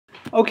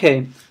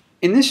Okay,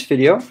 in this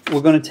video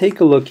we're going to take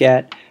a look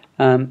at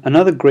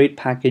another great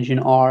package in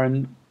R,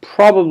 and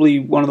probably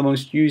one of the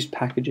most used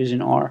packages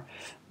in R.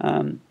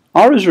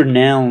 R is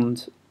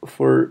renowned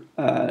for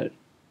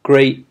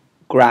great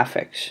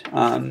graphics,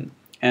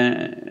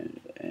 and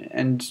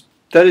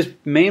that is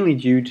mainly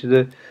due to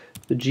the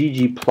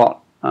ggplot,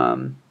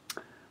 the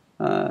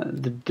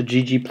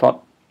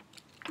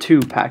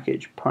ggplot2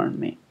 package, pardon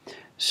me.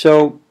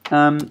 So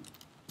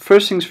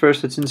first things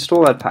first, let's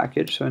install that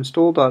package. So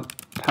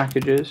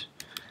install.packages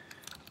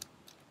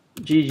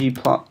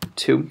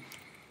ggplot2.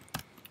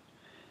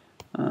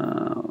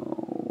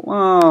 Well,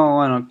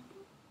 why not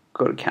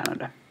go to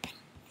Canada?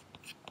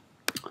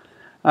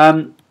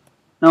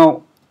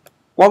 Now,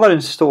 while that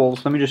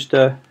installs, let me just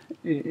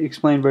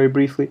explain very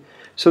briefly.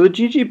 So the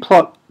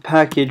ggplot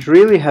package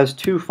really has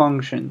two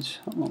functions,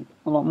 well,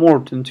 a lot more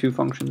than two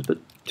functions, but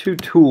two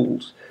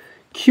tools.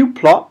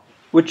 qplot,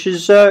 which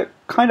is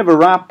kind of a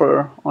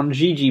wrapper on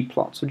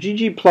ggplot. So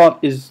ggplot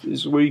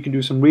is where you can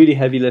do some really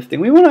heavy lifting.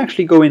 We won't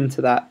actually go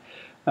into that.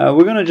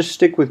 We're going to just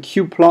stick with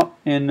qplot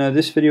in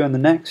this video and the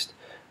next,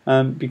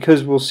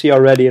 because we'll see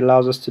already it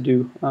allows us to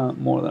do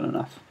more than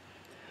enough.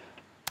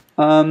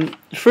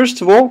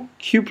 First of all,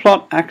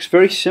 qplot acts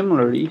very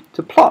similarly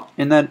to plot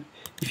in that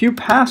if you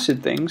pass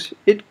it things,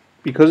 it,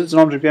 because it's an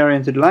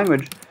object-oriented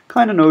language,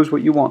 kind of knows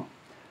what you want.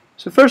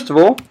 So first of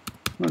all,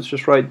 let's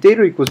just write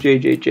data equals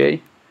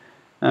jjj,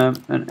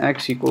 and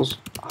x equals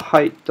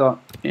height dot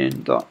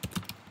in dot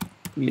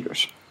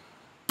meters.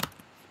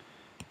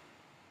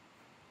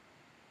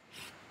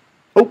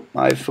 Oh,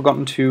 I've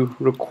forgotten to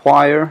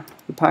require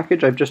the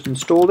package. I've just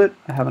installed it.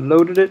 I haven't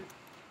loaded it.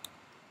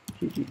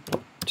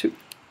 ggplot2.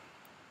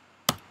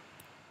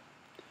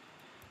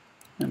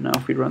 And now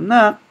if we run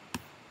that,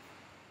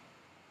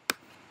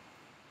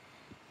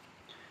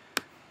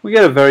 we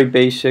get a very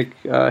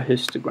basic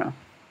histogram.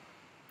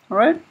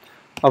 Alright?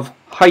 Of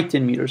height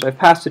in meters. I've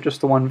passed it just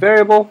the one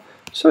variable,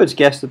 so it's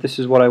guessed that this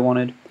is what I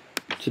wanted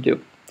to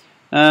do.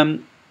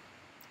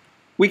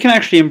 We can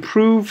actually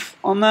improve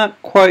on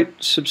that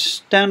quite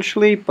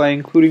substantially by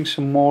including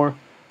some more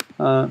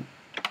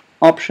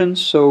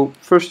options. So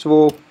first of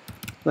all,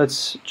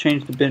 let's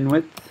change the bin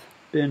width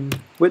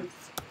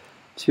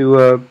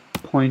to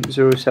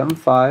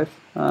 0.075.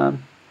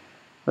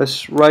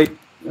 Let's write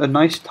a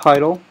nice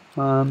title,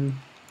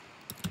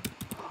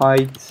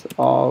 height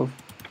of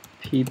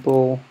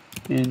people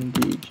in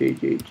the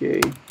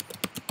JJJ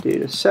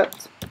data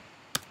set.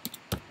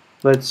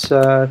 Let's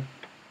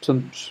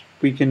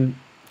we can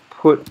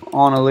put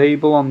on a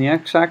label on the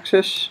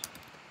x-axis,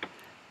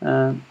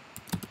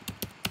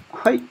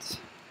 height,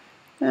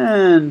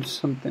 and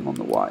something on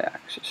the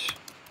y-axis,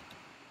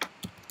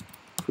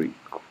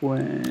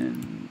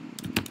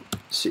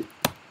 frequency.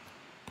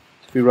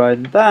 If we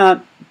write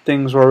that,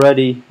 things are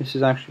already, this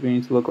is actually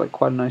going to look like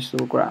quite a nice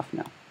little graph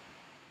now.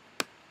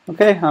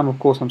 Okay, of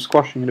course I'm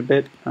squashing it a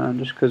bit,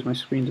 just because my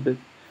screen's a bit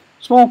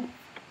small.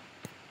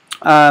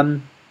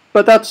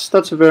 But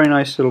that's a very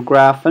nice little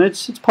graph, and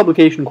it's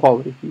publication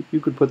quality. You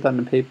could put that in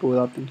a paper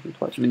without thinking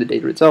twice. I mean, the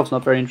data itself is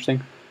not very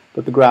interesting,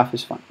 but the graph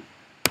is fine.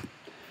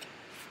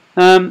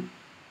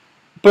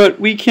 But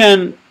we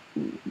can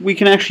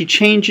actually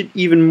change it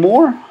even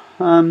more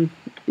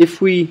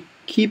if we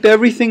keep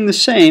everything the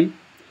same,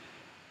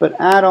 but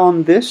add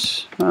on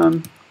this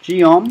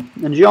geom,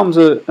 and geom's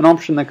an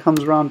option that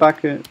comes around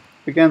back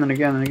again and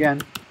again and again,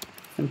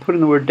 and put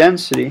in the word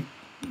density,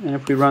 and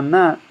if we run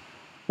that,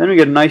 then we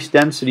get a nice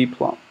density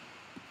plot.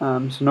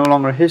 So no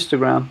longer a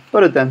histogram,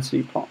 but a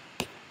density plot.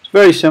 It's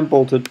very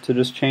simple to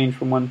just change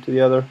from one to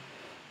the other,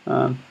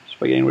 just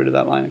by getting rid of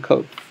that line of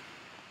code.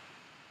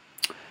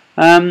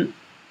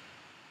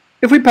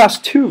 If we pass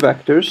two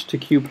vectors to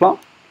qplot,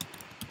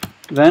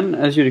 then,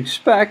 as you'd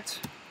expect,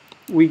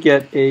 we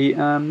get a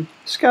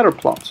scatter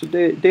plot. So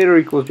data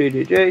equals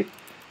jjj,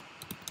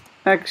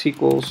 x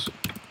equals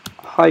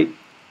height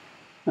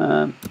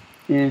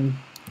in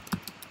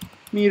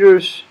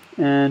meters,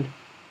 and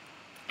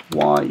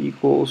y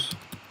equals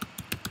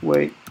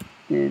weight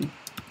in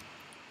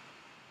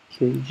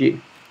kg.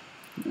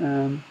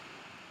 So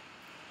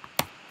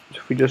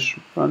if we just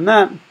run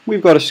that,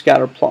 we've got a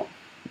scatter plot.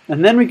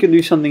 And then we can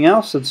do something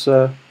else that's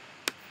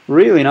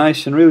really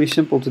nice and really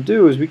simple to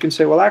do, is we can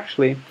say, well,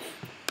 actually,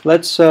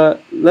 let's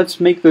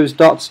make those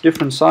dots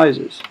different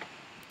sizes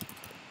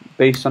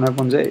based on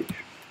everyone's age.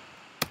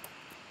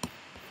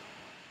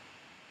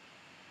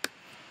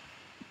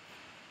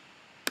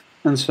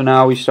 And so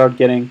now we start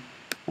getting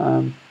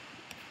some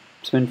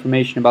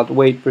information about the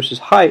weight versus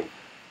height,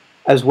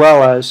 as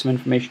well as some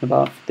information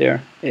about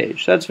their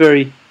age. That's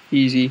very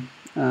easy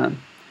to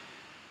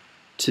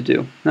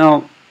do.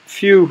 Now,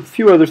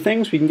 few other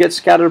things. We can get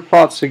scatter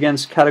plots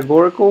against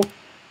categorical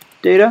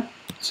data.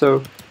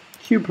 So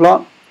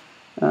qplot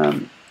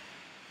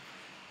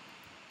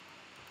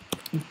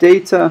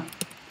data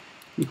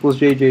equals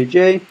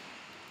jjj,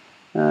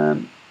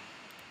 and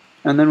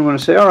then we're going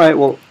to say, all right,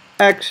 well,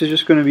 x is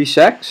just going to be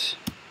sex,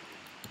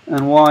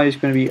 and y is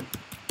going to be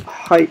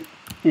height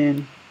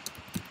in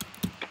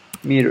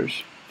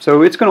meters.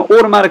 So it's going to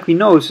automatically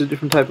know this is a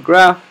different type of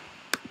graph.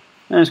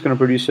 and it's going to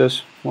produce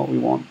us what we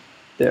want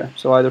there.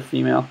 So either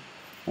female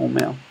or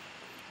male.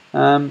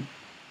 And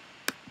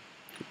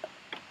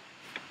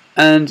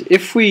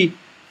if we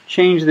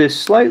change this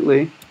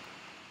slightly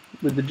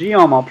with the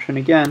geom option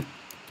again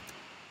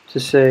to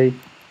say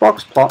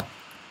box plot,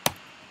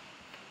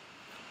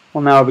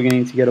 well, now we're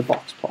beginning to get a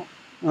box plot.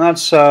 And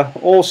that's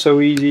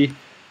also easy.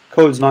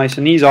 Code's nice,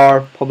 and these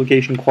are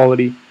publication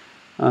quality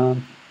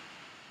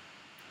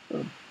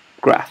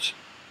graphs.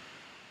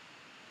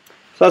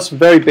 So that's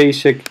very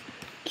basic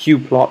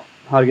qplot,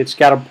 how to get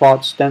scatter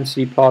plots,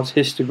 density plots,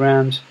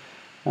 histograms,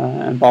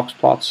 and box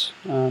plots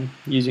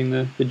using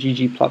the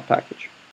ggplot package.